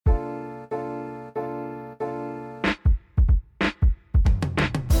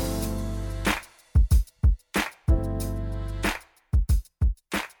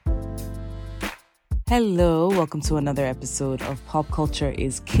Hello, welcome to another episode of Pop Culture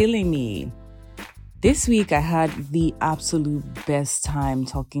is Killing Me. This week I had the absolute best time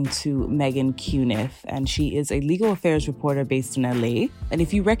talking to Meghann Cuniff, and she is a legal affairs reporter based in LA. And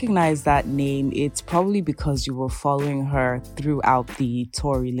if you recognize that name, it's probably because you were following her throughout the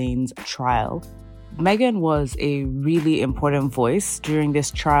Tory Lanez trial. Meghann was a really important voice during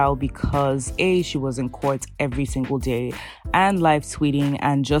this trial because A, she was in court every single day and live tweeting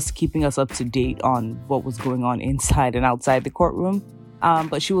and just keeping us up to date on what was going on inside and outside the courtroom.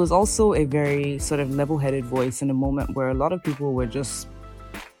 But she was also a very sort of level-headed voice in a moment where a lot of people were just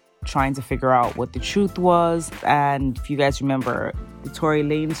trying to figure out what the truth was. And if you guys remember, the Tory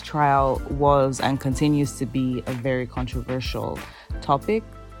Lanez trial was and continues to be a very controversial topic.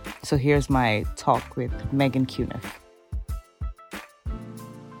 So here's my talk with Meghann Cuniff.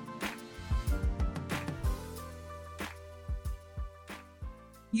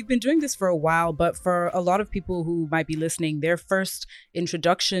 You've been doing this for a while, but for a lot of people who might be listening, their first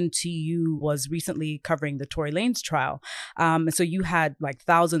introduction to you was recently covering the Tory Lanez trial. And so you had like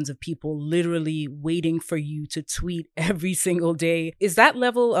thousands of people literally waiting for you to tweet every single day. Is that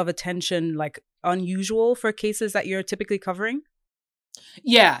level of attention like unusual for cases that you're typically covering?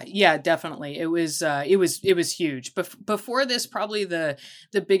 Yeah, definitely. It was huge. Before this, probably the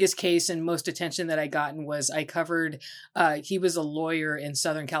biggest case and most attention that I gotten was I covered, he was a lawyer in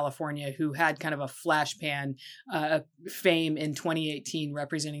Southern California who had kind of a flash pan fame in 2018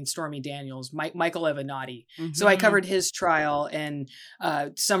 representing Stormy Daniels, Michael Avenatti. Mm-hmm. So I covered his trial in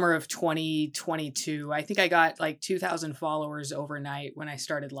summer of 2022. I think I got like 2,000 followers overnight when I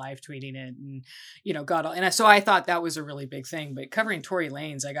started live tweeting it, and so I thought that was a really big thing. But covering Tory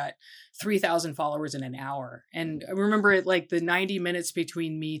Lanez, I got 3,000 followers in an hour. And I remember it like the 90 minutes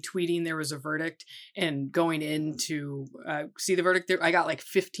between me tweeting there was a verdict and going in to see the verdict there, I got like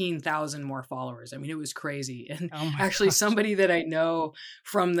 15,000 more followers. I mean, it was crazy. And actually somebody that I know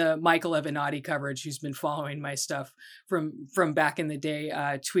from the Michael Avenatti coverage, who's been following my stuff from back in the day,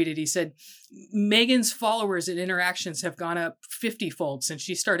 tweeted, he said, Meghann's followers and interactions have gone up 50-fold since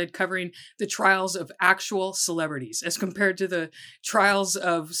she started covering the trials of actual celebrities as compared to the trials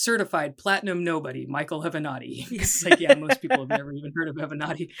of certified platinum nobody, Michael Avenatti. It's like, yeah, most people have never even heard of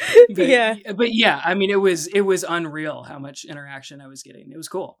Avenatti. But yeah, I mean, it was unreal how much interaction I was getting. It was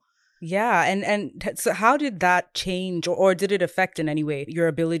cool. Yeah. And so how did that change or did it affect in any way your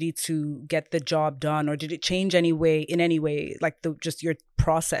ability to get the job done? Or did it change in any way, like just your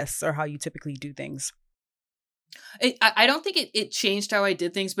process or how you typically do things? I don't think it changed how I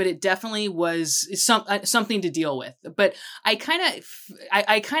did things, but it definitely was something to deal with. But I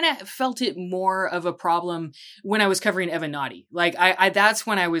kind of felt it more of a problem when I was covering Avenatti. Like that's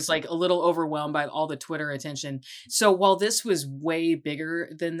when I was like a little overwhelmed by all the Twitter attention. So while this was way bigger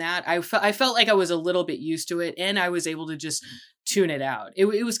than that, I felt like I was a little bit used to it, and I was able to just tune it out.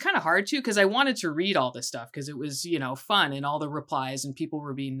 It was kind of hard to, because I wanted to read all this stuff because it was, fun and all the replies and people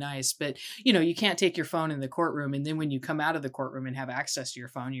were being nice. But, you can't take your phone in the courtroom. And then when you come out of the courtroom and have access to your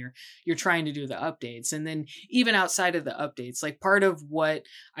phone, you're trying to do the updates. And then even outside of the updates, like part of what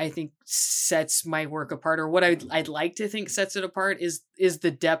I think sets my work apart, or what I'd like to think sets it apart, is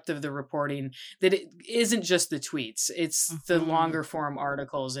the depth of the reporting, that it isn't just the tweets. It's the longer form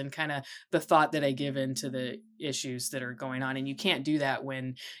articles and kind of the thought that I give into the issues that are going on. And you can't do that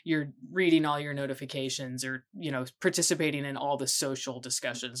when you're reading all your notifications or, participating in all the social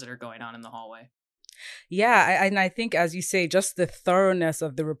discussions that are going on in the hallway. Yeah, and I think, as you say, just the thoroughness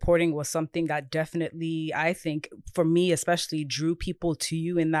of the reporting was something that definitely, I think, for me especially, drew people to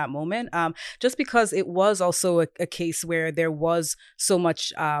you in that moment. Just because it was also a case where there was so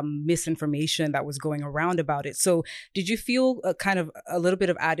much misinformation that was going around about it. So did you feel kind of a little bit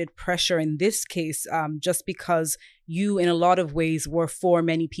of added pressure in this case, just because you, in a lot of ways, were for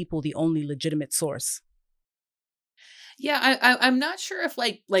many people the only legitimate source? Yeah, I'm not sure if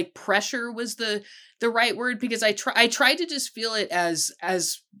like pressure was the right word, because I tried to just feel it as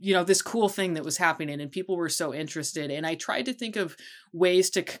this cool thing that was happening and people were so interested, and I tried to think of ways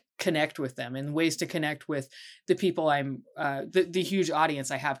to connect with them and ways to connect with the people I'm the huge audience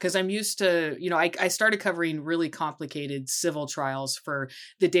I have, because I'm used to, I started covering really complicated civil trials for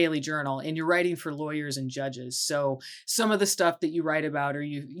the Daily Journal, and you're writing for lawyers and judges, so some of the stuff that you write about, or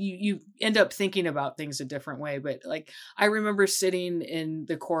you end up thinking about things a different way. But like, I remember sitting in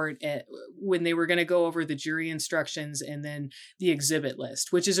the court when they were going to go over the jury instructions and then the exhibit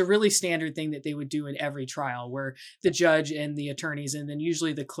list, which is a really standard thing that they would do in every trial, where the judge and the attorneys, and then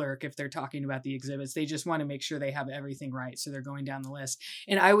usually the clerk, if they're talking about the exhibits, they just want to make sure they have everything right. So they're going down the list.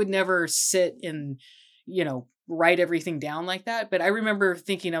 And I would never sit in, write everything down like that. But I remember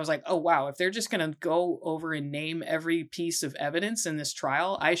thinking, I was like, oh, wow, if they're just going to go over and name every piece of evidence in this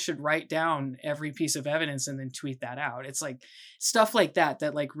trial, I should write down every piece of evidence and then tweet that out. It's like stuff like that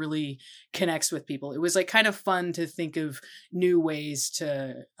like really connects with people. It was like kind of fun to think of new ways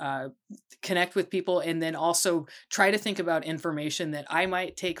to connect with people, and then also try to think about information that I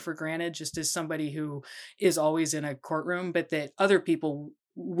might take for granted just as somebody who is always in a courtroom, but that other people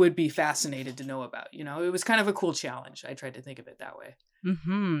would be fascinated to know about. You know, it was kind of a cool challenge. I tried to think of it that way.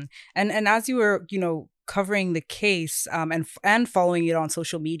 Mm-hmm. And as you were, covering the case and following it on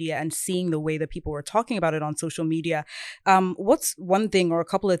social media and seeing the way that people were talking about it on social media, what's one thing or a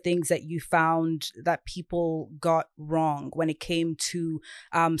couple of things that you found that people got wrong when it came to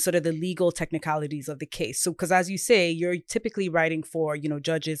sort of the legal technicalities of the case? So, because as you say, you're typically writing for,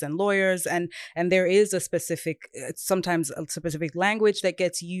 judges and lawyers, and there is sometimes a specific language that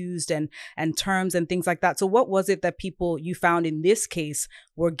gets used and terms and things like that. So what was it that you found in this case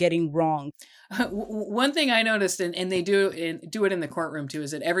were getting wrong? One thing I noticed, and they do it in the courtroom too,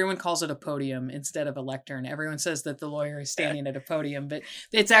 is that everyone calls it a podium instead of a lectern. Everyone says that the lawyer is standing at a podium, but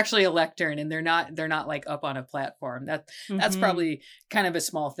it's actually a lectern, and they're not like up on a platform. That's probably kind of a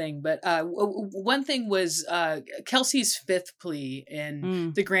small thing. But one thing was Kelsey's fifth plea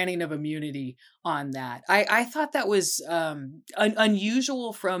and the granting of immunity on that. I thought that was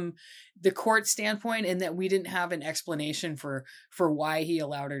unusual from the court standpoint, and that we didn't have an explanation for why he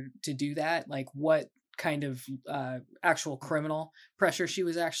allowed her to do that, like what kind of actual criminal pressure she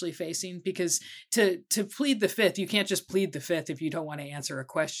was actually facing. Because to plead the fifth, you can't just plead the fifth if you don't want to answer a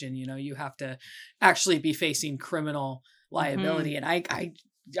question. You have to actually be facing criminal liability. And I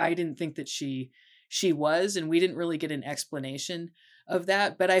didn't think that she was, and we didn't really get an explanation of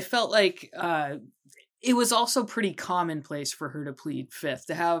that. But I felt like it was also pretty commonplace for her to plead fifth,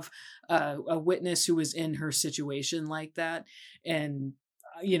 to have a witness who was in her situation like that. And,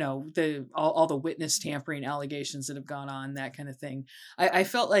 all the witness tampering allegations that have gone on, that kind of thing. I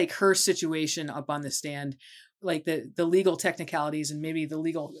felt like her situation up on the stand, like the legal technicalities and maybe the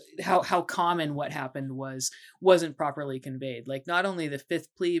legal, how common what happened wasn't properly conveyed. Like not only the fifth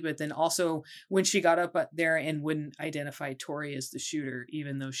plea, but then also when she got up there and wouldn't identify Tory as the shooter,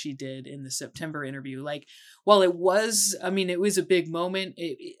 even though she did in the September interview. Like, while it was a big moment,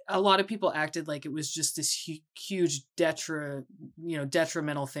 a lot of people acted like it was just this huge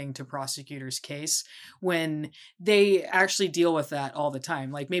detrimental thing to prosecutors' case, when they actually deal with that all the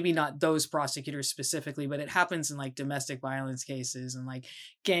time. Like maybe not those prosecutors specifically, but it happens in like domestic violence cases and like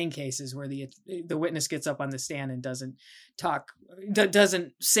gang cases where the witness gets up on the stand and doesn't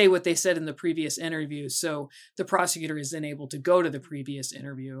say what they said in the previous interview. So the prosecutor is then able to go to the previous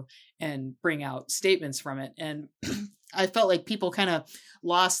interview and bring out statements from it. And I felt like people kind of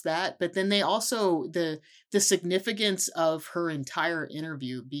lost that. But then they also, the significance of her entire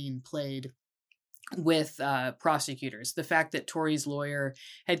interview being played with prosecutors, the fact that Tory's lawyer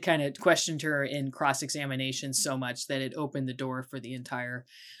had kind of questioned her in cross-examination so much that it opened the door for the entire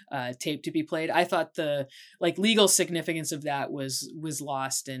tape to be played. I thought the legal significance of that was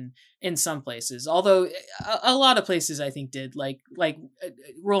lost in some places, although a lot of places I think did, like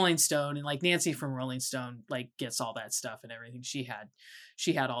Rolling Stone, and like Nancy from Rolling Stone gets all that stuff and everything. She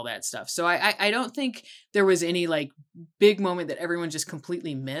had all that stuff. So I don't think there was any big moment that everyone just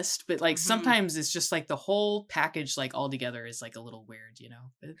completely missed, but sometimes it's just the whole package all together is a little weird,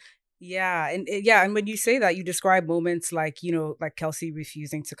 But... Yeah. And when you say that, you describe moments like Kelsey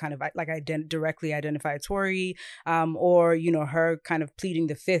refusing to kind of directly identify Tory, or, her kind of pleading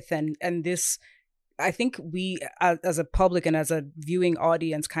the fifth, and this, I think we as a public and as a viewing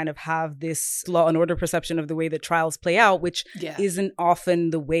audience kind of have this law and order perception of the way that trials play out, which isn't often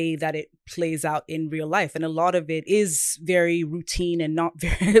the way that it plays out in real life. And a lot of it is very routine and not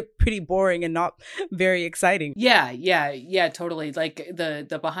very pretty boring and not very exciting. Yeah, totally. Like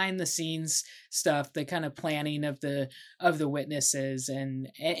the behind the scenes stuff, the kind of planning of the witnesses and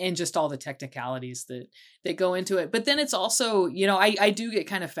just all the technicalities that go into it. But then it's also, I do get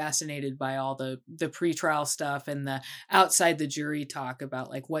kind of fascinated by all the pretrial stuff and the outside the jury talk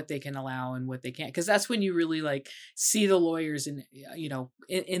about what they can allow and what they can't, because that's when you really see the lawyers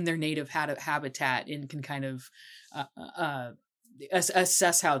in their native habitat and can kind of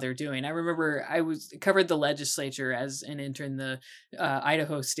assess how they're doing. I remember I covered the legislature as an intern, the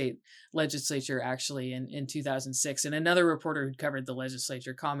Idaho state legislature actually in 2006. And another reporter who covered the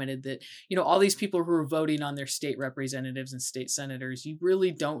legislature commented that, all these people who are voting on their state representatives and state senators, you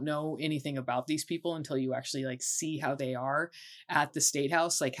really don't know anything about these people until you actually like see how they are at the state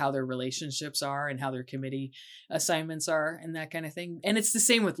house, like how their relationships are and how their committee assignments are and that kind of thing. And it's the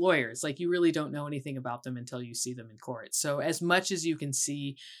same with lawyers. Like you really don't know anything about them until you see them in court. So as much as you can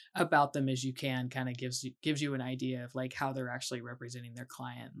see about them as you can kind of gives you an idea of like how they're actually representing their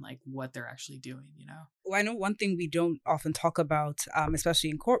client and like what they're actually doing, Well, I know one thing we don't often talk about, especially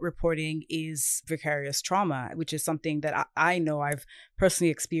in court reporting, is vicarious trauma, which is something that I know I've personally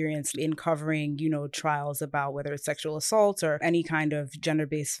experienced in covering, trials about whether it's sexual assault or any kind of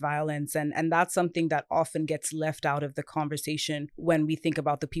gender-based violence. And that's something that often gets left out of the conversation when we think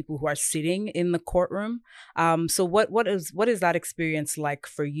about the people who are sitting in the courtroom. So what is that experience like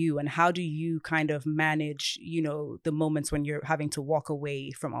for you? And how do you kind of manage, the moments when you're having to walk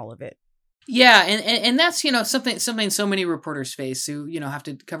away from all of it? Yeah, and that's something so many reporters face who have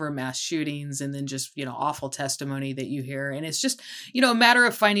to cover mass shootings and then just awful testimony that you hear, and it's just a matter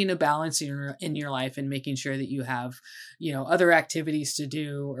of finding a balance in your life and making sure that you have other activities to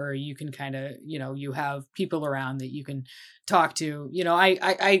do, or you can kind of you have people around that you can talk to.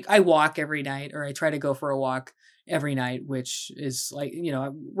 I walk every night, or I try to go for a walk every night, which is like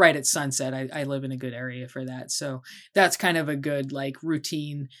right at sunset. I live in a good area for that, so that's kind of a good like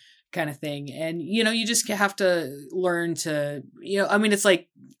routine kind of thing. And you just have to learn to it's like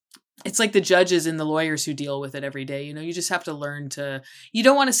the judges and the lawyers who deal with it every day. You just have to learn to, you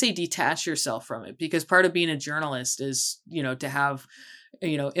don't want to say detach yourself from it, because part of being a journalist is to have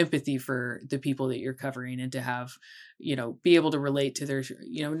empathy for the people that you're covering, and to have be able to relate to their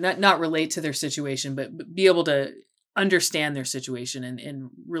not relate to their situation, but be able to understand their situation and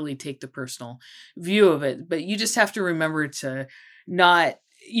really take the personal view of it. But you just have to remember to not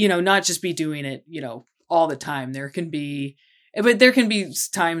just be doing it, all the time. There can be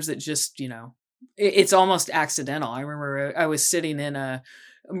times that just, it's almost accidental. I remember I was sitting in a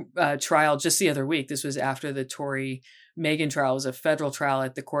trial just the other week. This was after the Tory Meghann trial. It was a federal trial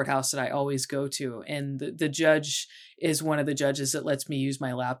at the courthouse that I always go to. And the judge is one of the judges that lets me use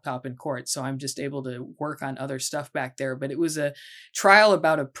my laptop in court. So I'm just able to work on other stuff back there. But it was a trial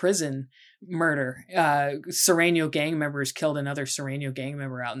about a prison murder. Serrano gang members killed another Serrano gang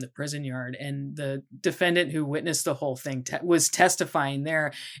member out in the prison yard, and the defendant who witnessed the whole thing was testifying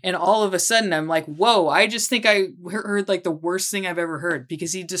there. And all of a sudden I'm like, whoa, I just think I heard like the worst thing I've ever heard,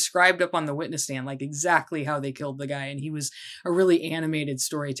 because he described up on the witness stand like exactly how they killed the guy, and he was a really animated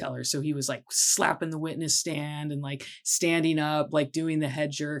storyteller. So he was like slapping the witness stand and like standing up, like doing the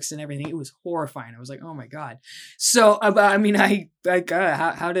head jerks and everything. It was horrifying. I was like, oh my God. So I mean, how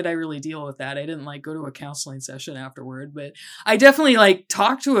did I really deal with that? I didn't like go to a counseling session afterward, but I definitely like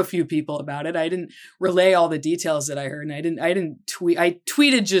talked to a few people about it. I didn't relay all the details that I heard, and I didn't tweet. I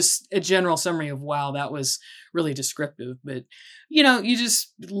tweeted just a general summary of, wow, that was really descriptive. But you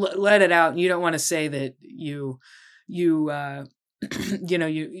just let it out, and you don't want to say that you're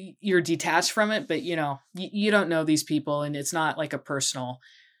detached from it, but you don't know these people, and it's not like a personal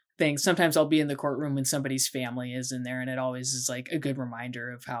thing. Sometimes I'll be in the courtroom when somebody's family is in there, and it always is like a good reminder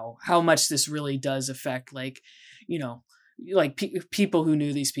of how much this really does affect people who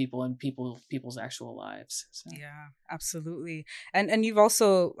knew these people and people's actual lives. So. Yeah, absolutely. And you've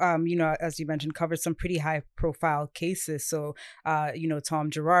also, as you mentioned, covered some pretty high profile cases. So, Tom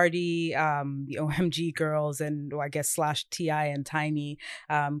Girardi, the OMG girls, and I guess /T.I. and Tiny,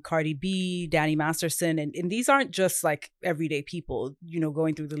 Cardi B, Danny Masterson. And these aren't just like everyday people,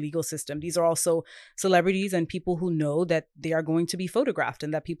 going through the legal system. These are also celebrities and people who know that they are going to be photographed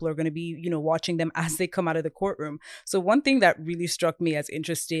and that people are going to be, watching them as they come out of the courtroom. So one thing that really struck me as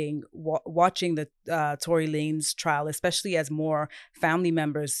interesting watching the Tory Lanez trial, especially as more family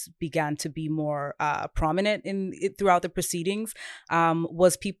members began to be more prominent throughout the proceedings,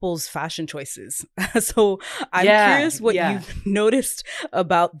 was people's fashion choices. So I'm curious what you've noticed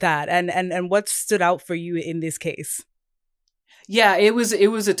about that, and what stood out for you in this case. Yeah, it was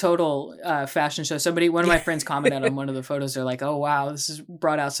a total fashion show. One of my friends commented on one of the photos. They're like, "Oh wow, this has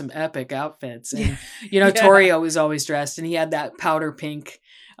brought out some epic outfits." And Tory was always dressed, and he had that powder pink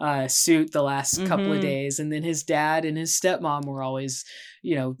suit the last couple of days, and then his dad and his stepmom were always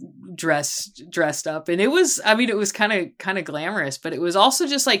dressed up. And it was kind of glamorous, but it was also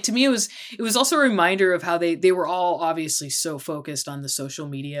just like, to me, it was also a reminder of how they were all obviously so focused on the social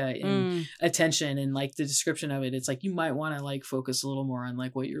media and attention, and like the description of it. It's like, you might want to like focus a little more on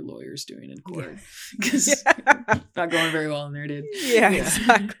like what your lawyer's doing in court, because not going very well in there, dude. Yeah,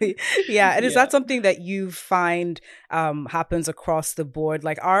 exactly. Yeah. And is that something that you find happens across the board?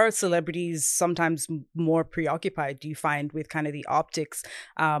 Like, are celebrities sometimes more preoccupied, do you find, with kind of the optics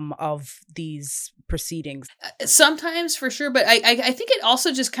of these proceedings? Sometimes, for sure, but I think it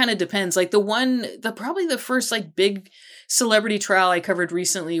also just kind of depends. Like probably the first like big celebrity trial I covered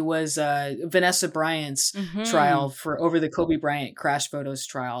recently was Vanessa Bryant's trial for over the Kobe Bryant crash photos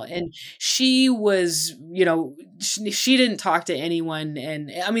trial, and she was, she didn't talk to anyone,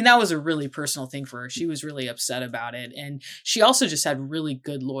 and I mean that was a really personal thing for her. She was really upset about it, and she also just had really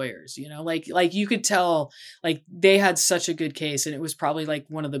good lawyers. Like you could tell, like they had such a good case, and it was probably like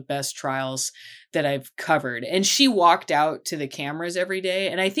one of the best trials that I've covered. And she walked out to the cameras every day,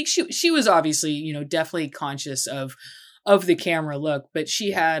 and I think she was obviously, definitely conscious of the camera look, but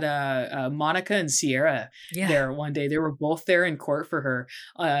she had Monica and Sierra there one day. They were both there in court for her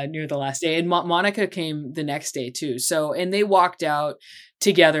near the last day, and Monica came the next day too. So, and they walked out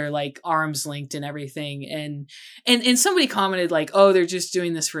together, like arms linked and everything. And somebody commented like, "Oh, they're just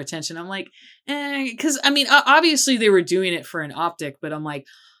doing this for attention." I'm like, because I mean, obviously they were doing it for an optic, but I'm like,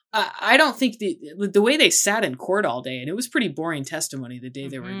 I don't think the way they sat in court all day, and it was pretty boring testimony the day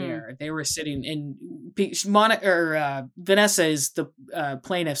they were there. They were sitting, and Vanessa is the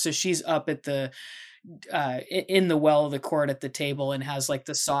plaintiff, so she's up at the in the well of the court at the table and has like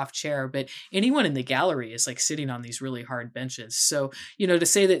the soft chair, but anyone in the gallery is like sitting on these really hard benches. So, to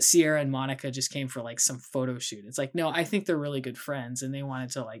say that Sierra and Monica just came for like some photo shoot, it's like, no, I think they're really good friends, and they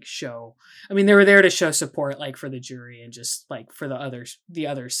wanted to like show, I mean, they were there to show support, like for the jury and just like for the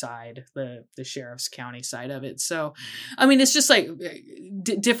other side, the sheriff's county side of it. So, I mean, it's just like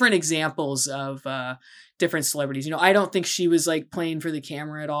different examples of different celebrities. I don't think she was like playing for the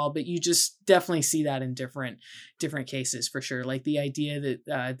camera at all, but you just definitely see that in different cases for sure. Like the idea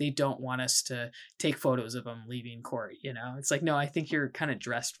that they don't want us to take photos of them leaving court. It's like, no, I think you're kind of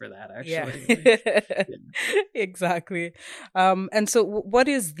dressed for that, actually. Yeah. Exactly. And so what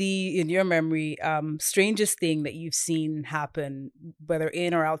is in your memory, strangest thing that you've seen happen, whether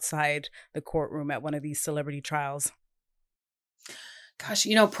in or outside the courtroom at one of these celebrity trials? Gosh,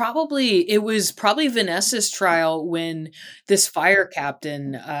 it was probably Vanessa's trial when this fire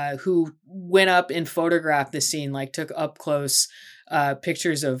captain who went up and photographed the scene, like took up close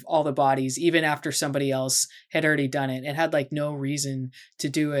pictures of all the bodies, even after somebody else had already done it and had like no reason to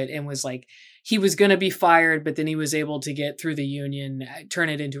do it, and was like, he was going to be fired, but then he was able to get through the union, turn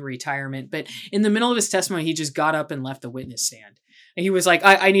it into retirement. But in the middle of his testimony, he just got up and left the witness stand. And he was like,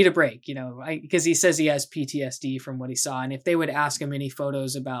 I need a break, because he says he has PTSD from what he saw. And if they would ask him any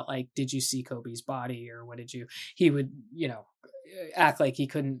photos about like, did you see Kobe's body or what did you, he would, act like he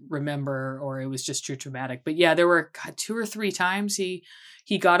couldn't remember, or it was just too traumatic. But yeah, there were 2 or 3 times he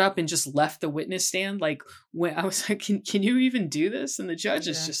got up and just left the witness stand. Like, when I was like, can you even do this? And the judge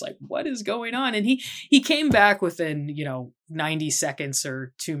is just like, what is going on? And he came back within, 90 seconds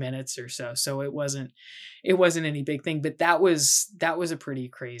or 2 minutes or so. So it wasn't any big thing, but that was a pretty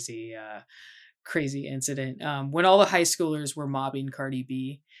crazy incident. When all the high schoolers were mobbing Cardi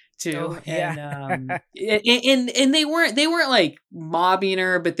B too. Oh, yeah. And they weren't like mobbing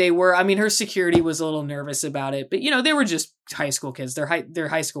her, but they were, I mean, her security was a little nervous about it, but they were just high school kids. Their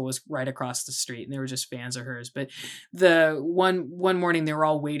high school was right across the street, and they were just fans of hers. But the one morning they were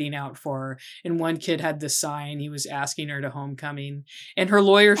all waiting out for her, and one kid had the sign, he was asking her to homecoming, and her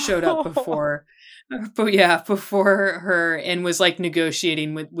lawyer showed up before her, and was like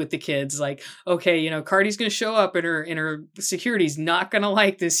negotiating with the kids, like, okay, Cardi's gonna show up, and her security's not gonna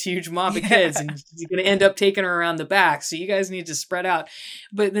like this huge mob of kids, and he's gonna end up taking her around the back, so you guys need to spread out.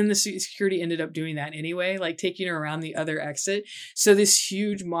 But then the security ended up doing that anyway, like taking her around the other exit. So this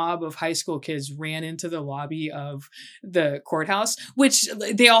huge mob of high school kids ran into the lobby of the courthouse, which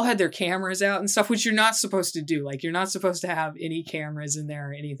they all had their cameras out and stuff, which you're not supposed to do. Like, you're not supposed to have any cameras in there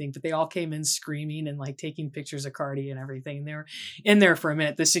or anything, but they all came in screaming and like taking pictures of Cardi and everything. And they were in there for a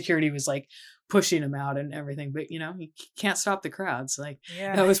minute. The security was like pushing him out and everything, but you can't stop the crowds. Like,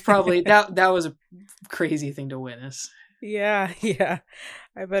 that was probably that was a crazy thing to witness. Yeah,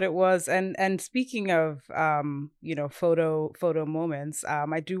 I bet it was. And speaking of photo moments,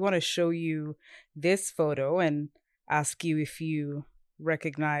 I do want to show you this photo and ask you if you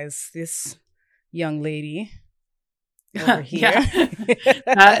recognize this young lady. over here.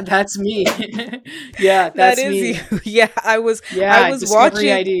 Yeah, that's me. Yeah, That that's is me. you. Yeah, I Yeah, was Discovery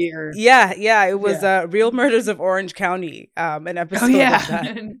watching. ID or Yeah, it was yeah. Real Murders of Orange County, an Oh episode yeah. of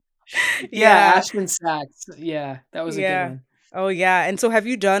that. Yeah, Yeah, Ashton Sachs. Yeah, that was a good yeah. one. Oh yeah. And so have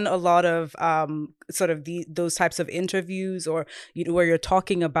you done a lot of sort of those types of interviews, or where you're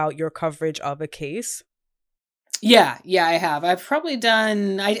talking about your coverage of a case? Yeah, I have. I've probably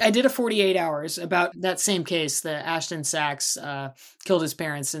done. I did a 48 hours about that same case, the Ashton Sachs killed his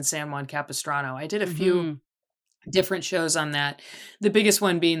parents in San Juan Capistrano. I did a few Mhm. different shows on that. The biggest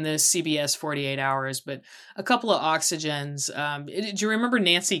one being the CBS 48 Hours, but a couple of Oxygens. Do you remember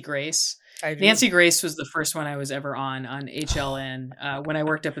Nancy Grace? I do. Nancy Grace was the first one I was ever on HLN. When I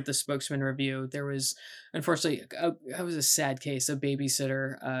worked up at the Spokesman Review, there was unfortunately that was a sad case. A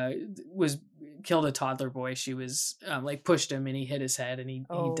babysitter was killed a toddler boy. She was like pushed him and he hit his head and he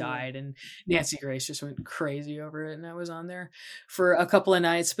Oh. died. And Nancy Grace just went crazy over it. And I was on there for a couple of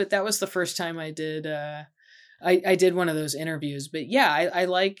nights, but that was the first time I did. I did one of those interviews, but yeah, I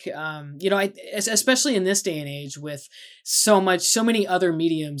like, especially in this day and age with so many other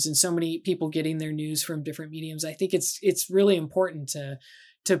mediums and so many people getting their news from different mediums. I think it's really important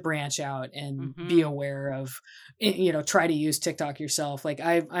to branch out and be Mhm. aware of, try to use TikTok yourself. Like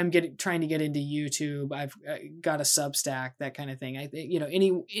I'm trying to get into YouTube. I've got a Substack, that kind of thing. I think,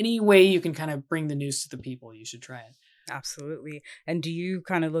 any way you can kind of bring the news to the people, you should try it. Absolutely. And do you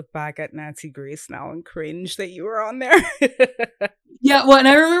kind of look back at Nancy Grace now and cringe that you were on there? Yeah, well, and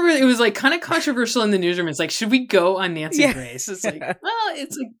I remember it was like kind of controversial in the newsroom. It's like, should we go on Nancy Yeah. Grace? It's like, well,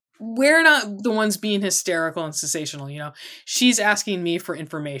 it's like we're not the ones being hysterical and sensational. She's asking me for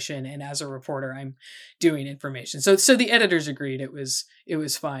information, and as a reporter, I'm doing information. So the editors agreed it was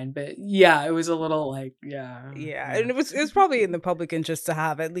fine, but yeah, it was a little like Yeah, yeah. and it was probably in the public interest to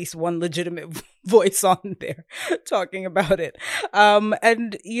have at least one legitimate voice on there talking about it.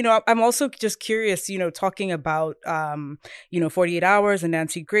 And I'm also just curious, talking about 48 Hours and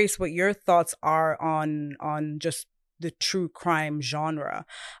Nancy Grace, what your thoughts are on just the true crime genre.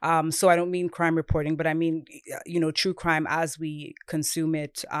 So I don't mean crime reporting, but I mean true crime as we consume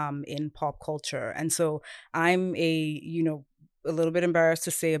it in pop culture. And so I'm a little bit embarrassed to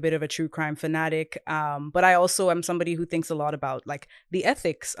say a bit of a true crime fanatic. But I also am somebody who thinks a lot about like the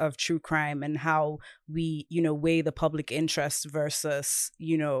ethics of true crime and how we, weigh the public interest versus,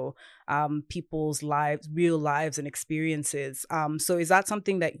 people's lives, real lives and experiences. So is that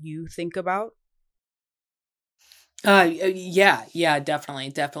something that you think about? Yeah,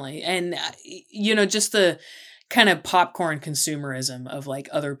 definitely. And, just the kind of popcorn consumerism of like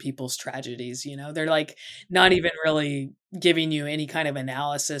other people's tragedies, they're like not even really giving you any kind of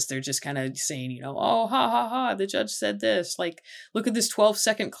analysis. They're just kind of saying, oh, ha, ha, ha, the judge said this. Like, look at this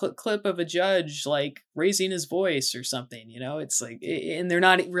 12-second clip of a judge like raising his voice or something, it's like, and they're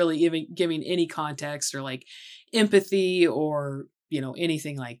not really even giving any context or like empathy or,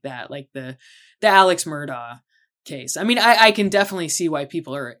 anything like that. Like the Alex Murdaugh case. I mean, I can definitely see why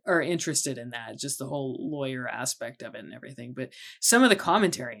people are interested in that, just the whole lawyer aspect of it and everything. But some of the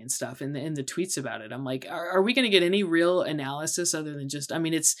commentary and stuff and the tweets about it, I'm like, are we going to get any real analysis other than just? I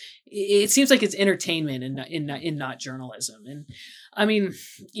mean, it seems like it's entertainment and not journalism. And I mean,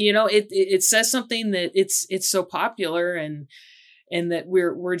 it says something that it's so popular and that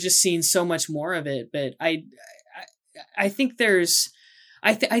we're just seeing so much more of it. But I think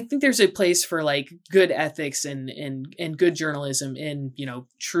I think there's a place for like good ethics and good journalism in,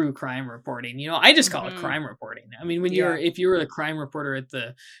 true crime reporting. I just call it Hmm. crime reporting. I mean, Yeah. if you were the crime reporter at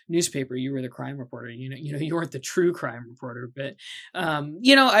the newspaper, you were the crime reporter, you weren't the true crime reporter. But,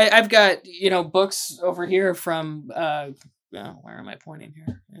 I've got, books over here from, where am I pointing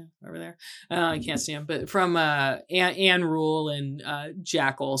here? Yeah, over there. I can't see them, but from Anne Rule and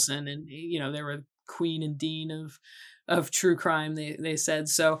Jack Olson, and they were queen and dean of true crime. They said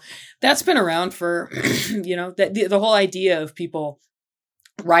so. That's been around for that the whole idea of people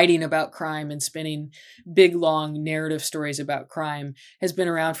writing about crime and spinning big long narrative stories about crime has been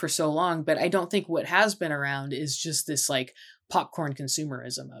around for so long. But I don't think what has been around is just this like popcorn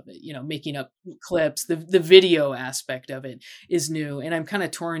consumerism of it, making up clips. The video aspect of it is new, and I'm kind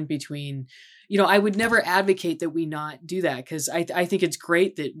of torn between, I would never advocate that we not do that, because I think it's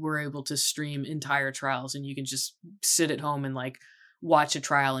great that we're able to stream entire trials and you can just sit at home and like watch a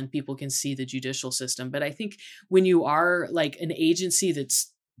trial and people can see the judicial system. But I think when you are like an agency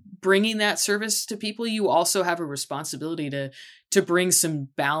that's bringing that service to people, you also have a responsibility to bring some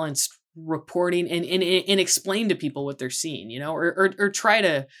balanced reporting and explain to people what they're seeing, or try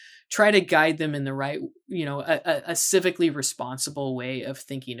to guide them in the right, a civically responsible way of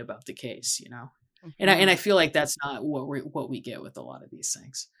thinking about the case. And I feel like that's not what we get with a lot of these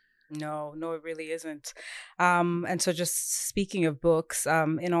things. No, it really isn't. And so just speaking of books,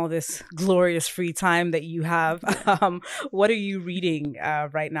 in all this glorious free time that you have, what are you reading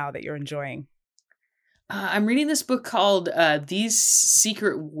right now that you're enjoying? I'm reading this book called These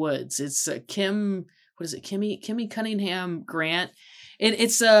Secret Woods. It's Kimmy Cunningham Grant.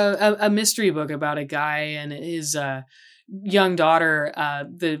 It's a mystery book about a guy and his young daughter.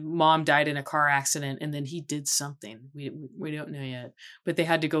 The mom died in a car accident, and then he did something we don't know yet. But they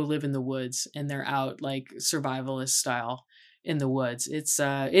had to go live in the woods, and they're out like survivalist style in the woods. It's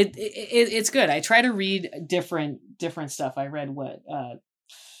it's good. I try to read different stuff. I read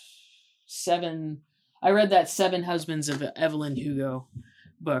I read that Seven Husbands of Evelyn Hugo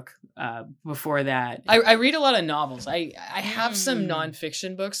book before that. I read a lot of novels. I have some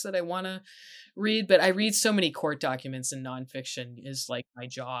nonfiction books that I want to read, but I read so many court documents, and nonfiction is like my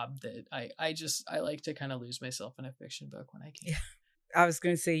job that I like to kind of lose myself in a fiction book when I can. Yeah. I was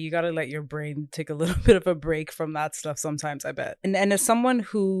going to say, you got to let your brain take a little bit of a break from that stuff sometimes, I bet. And as someone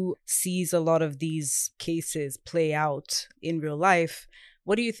who sees a lot of these cases play out in real life,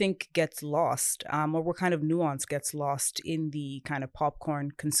 what do you think gets lost, or what kind of nuance gets lost in the kind of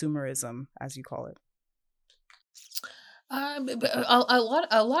popcorn consumerism, as you call it? A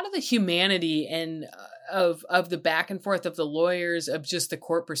lot of the humanity and of the back and forth of the lawyers, of just the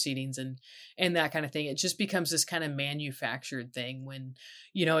court proceedings and that kind of thing. It just becomes this kind of manufactured thing when,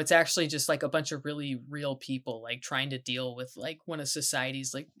 it's actually just like a bunch of really real people like trying to deal with like one of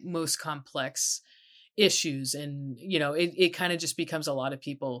society's like most complex issues. And it kind of just becomes a lot of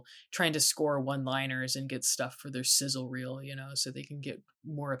people trying to score one-liners and get stuff for their sizzle reel, so they can get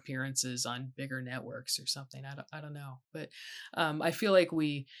more appearances on bigger networks or something. I don't know, but I feel like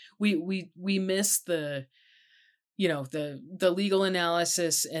we miss the the legal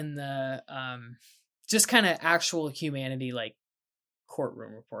analysis and the just kind of actual humanity, like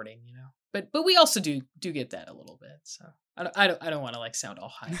courtroom reporting, but we also do get that a little bit. So I don't want to like sound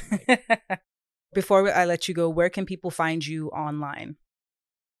all high. Before I let you go, where can people find you online?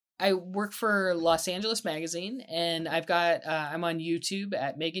 I work for Los Angeles Magazine, and I've got I'm on YouTube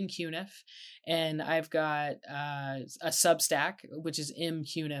at Meghann Cuniff, and I've got a Substack, which is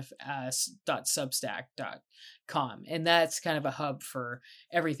mcuniff.substack.com, and that's kind of a hub for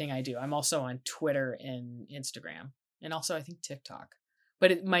everything I do. I'm also on Twitter and Instagram, and also I think TikTok,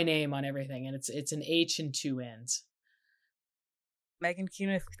 but my name on everything, and it's an H and two N's. Meghann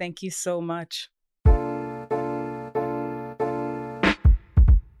Cuniff, thank you so much.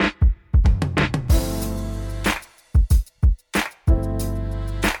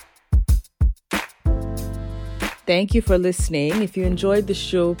 Thank you for listening. If you enjoyed the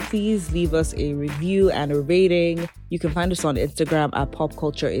show, please leave us a review and a rating. You can find us on Instagram at Pop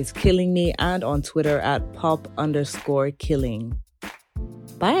Culture is Killing Me and on Twitter at pop_killing.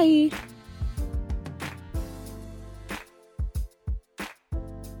 Bye.